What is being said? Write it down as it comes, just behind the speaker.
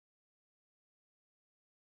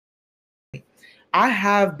I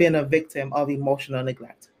have been a victim of emotional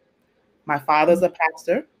neglect. My father's a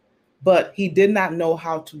pastor, but he did not know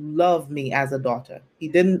how to love me as a daughter. He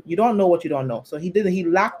didn't, you don't know what you don't know. So he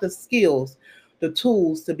lacked the skills, the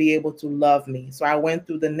tools to be able to love me. So I went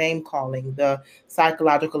through the name calling, the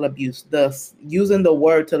psychological abuse, the using the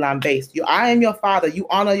word to lambaste. I am your father. You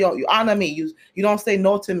honor me. You don't say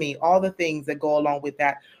no to me. All the things that go along with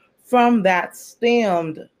that. From that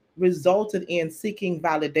stemmed, resulted in seeking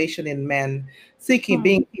validation in men, seeking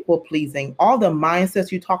being people pleasing. All the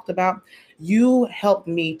mindsets you talked about, you helped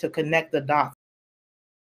me to connect the dots.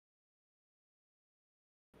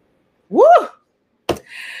 Woo!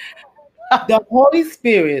 The Holy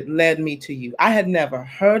Spirit led me to you. I had never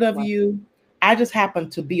heard of you. I just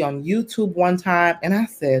happened to be on YouTube one time and I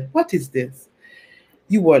said, what is this?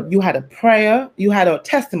 You had a prayer, you had a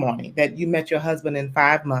testimony that you met your husband in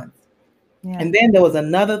 5 months. Yeah. And then there was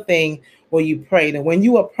another thing where you prayed. And when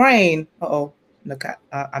you were praying, look,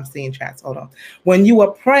 I'm seeing chats. Hold on. When you were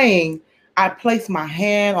praying, I placed my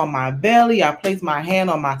hand on my belly. I placed my hand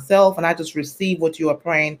on myself, and I just received what you were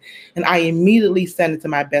praying. And I immediately sent it to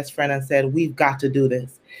my best friend and said, we've got to do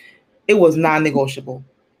this. It was non-negotiable.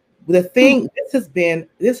 The thing,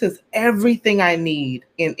 this is everything I need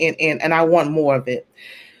and I want more of it.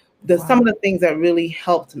 Some of the things that really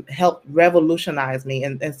helped revolutionize me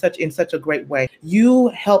in such a great way. You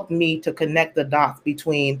helped me to connect the dots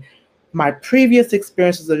between my previous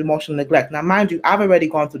experiences of emotional neglect. Now, mind you, I've already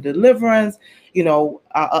gone through deliverance, from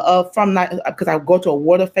that, because I go to a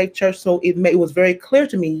Word of Faith church. So it was very clear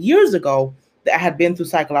to me years ago that I had been through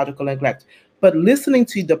psychological neglect. But listening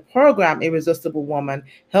to the program, Irresistible Woman,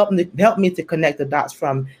 helped me to connect the dots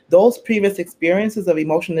from those previous experiences of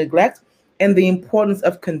emotional neglect and the importance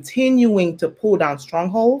of continuing to pull down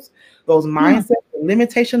strongholds, those mindsets, the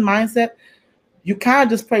limitation mindset. You can't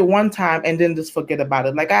just pray one time and then just forget about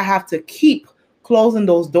it. Like I have to keep closing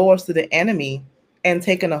those doors to the enemy and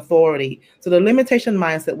taking authority. So the limitation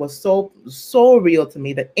mindset was so real to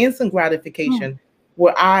me, the instant gratification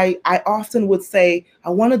where I often would say, I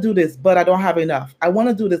want to do this, but I don't have enough. I want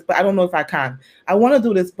to do this, but I don't know if I can. I want to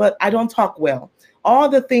do this, but I don't talk well. All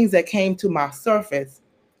the things that came to my surface,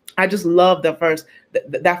 I just love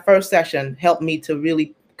that first session helped me to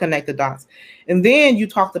really connect the dots. And then you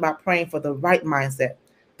talked about praying for the right mindset,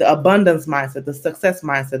 the abundance mindset, the success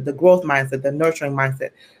mindset, the growth mindset, the nurturing mindset.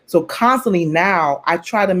 So constantly now I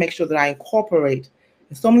try to make sure that I incorporate.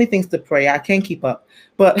 There's so many things to pray. I can't keep up,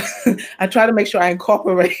 but I try to make sure I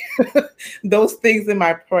incorporate those things in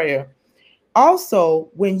my prayer. Also,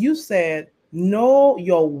 when you said, know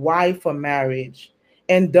your why for marriage,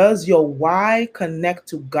 and does your why connect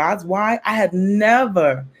to God's why? I had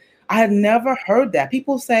never heard that.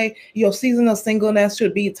 People say your season of singleness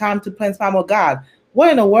should be time to spend time with God. What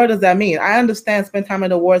in the world does that mean? I understand spend time in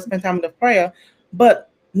the Word, spend time in the prayer,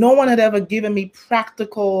 but no one had ever given me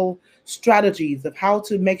practical strategies of how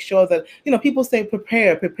to make sure that, people say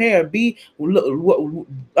prepare,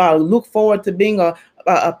 look forward to being a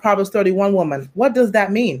Proverbs 31 woman. What does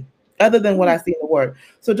that mean? Other than what I see in the Word.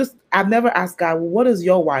 So I've never asked God, well, what is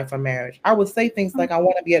your why for marriage? I would say things like, I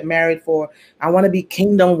want to get married I want to be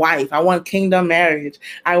kingdom wife. I want kingdom marriage.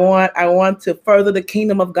 I want to further the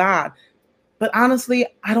kingdom of God. But honestly,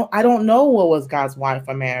 I don't know what was God's why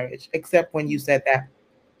for marriage, except when you said that.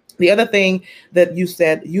 The other thing that you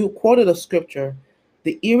said, you quoted a scripture,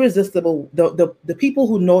 the people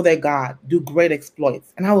who know their God do great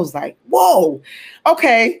exploits. And I was like, whoa,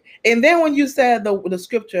 okay. And then when you said the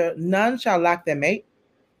scripture, none shall lack their mate,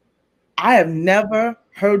 I have never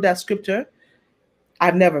heard that scripture.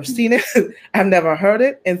 I've never seen it. I've never heard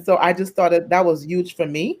it. And so I just thought that was huge for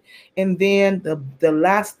me. And then the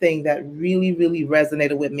last thing that really, really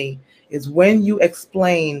resonated with me is when you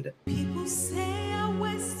explained. People say I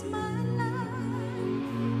waste my life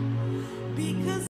because